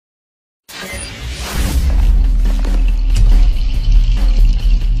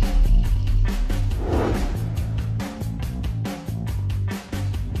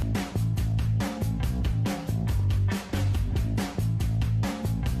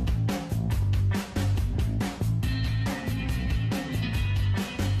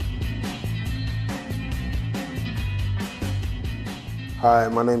Hi,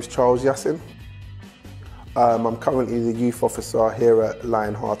 my name's Charles Yassin. I'm currently the youth officer here at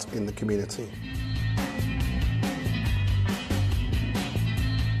LionHeart in the community.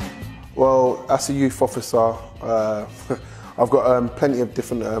 Well, as a youth officer, I've got plenty of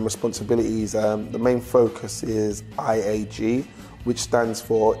different responsibilities. The main focus is IAG, which stands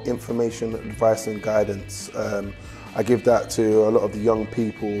for Information, Advice and Guidance. I give that to a lot of the young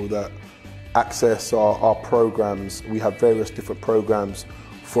people that access our programs. We have various different programs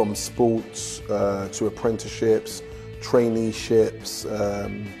from sports to apprenticeships, traineeships,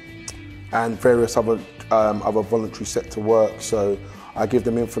 and various other voluntary sector work. So I give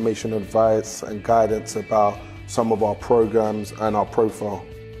them information, advice and guidance about some of our programs and our profile.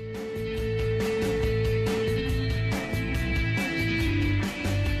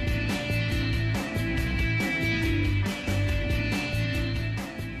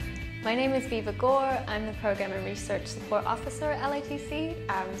 My name is Viva Gore. I'm the Program and Research Support Officer at LITC.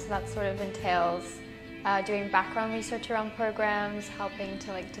 So that sort of entails doing background research around programs, helping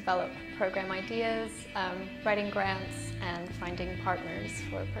to develop program ideas, writing grants and finding partners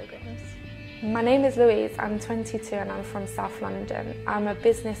for programs. My name is Louise, I'm 22 and I'm from South London. I'm a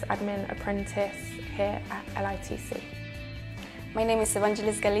business admin apprentice here at LITC. My name is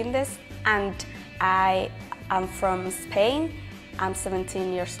Evangelis Galindez and I am from Spain. I'm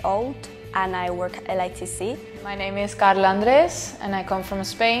 17 years old and I work at LITC. My name is Carla Andres and I come from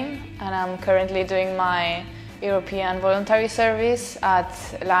Spain and I'm currently doing my European voluntary service at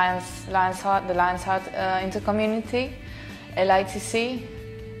LionHeart, the LionHeart Intercommunity, LITC,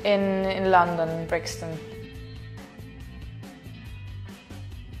 in London, Brixton.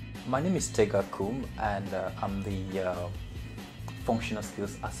 My name is Tega Koum and I'm the Functional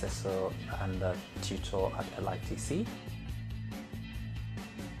Skills Assessor and Tutor at LITC.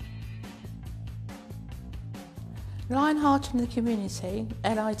 LionHeart in the Community,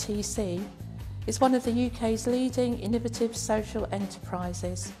 LITC, is one of the UK's leading innovative social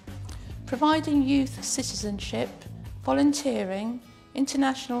enterprises, providing youth citizenship, volunteering,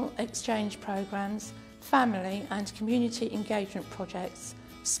 international exchange programmes, family and community engagement projects,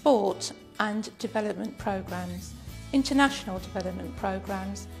 sport and development programmes, international development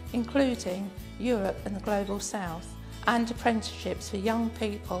programmes including Europe and the Global South, and apprenticeships for young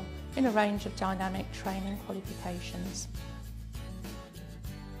people in a range of dynamic training qualifications.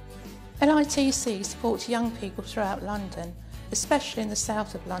 LITC supports young people throughout London, especially in the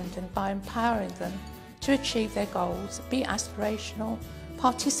south of London, by empowering them to achieve their goals, be aspirational,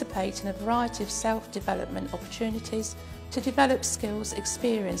 participate in a variety of self-development opportunities to develop skills,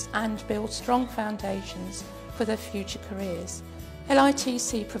 experience and build strong foundations for their future careers.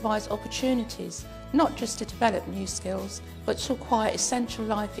 LITC provides opportunities not just to develop new skills, but to acquire essential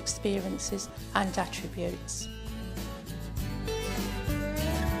life experiences and attributes.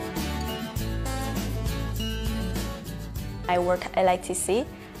 I work at LITC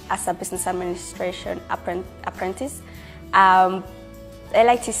as a business administration apprentice.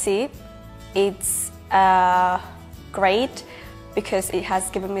 LITC, it's great because it has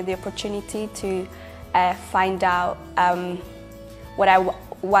given me the opportunity to find out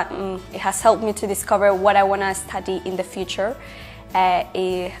it has helped me to discover what I want to study in the future.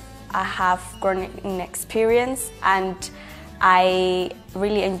 I have grown in experience and I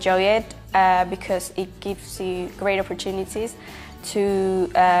really enjoy it because it gives you great opportunities to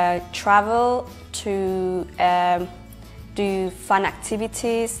travel, to do fun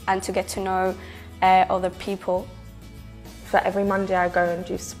activities and to get to know other people. So every Monday I go and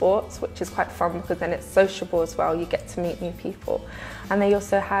do sports, which is quite fun because then it's sociable as well, you get to meet new people. And they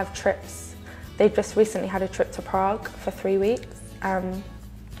also have trips. They just recently had a trip to Prague for 3 weeks. I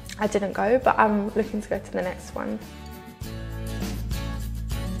didn't go, but I'm looking to go to the next one.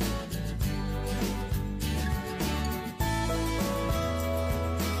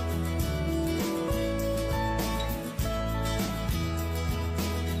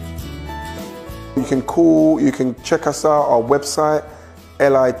 You can check us out, our website,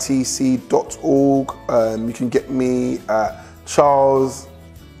 litc.org. You can get me at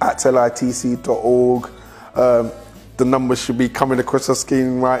charles@litc.org. The numbers should be coming across the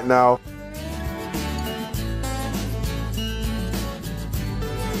screen right now.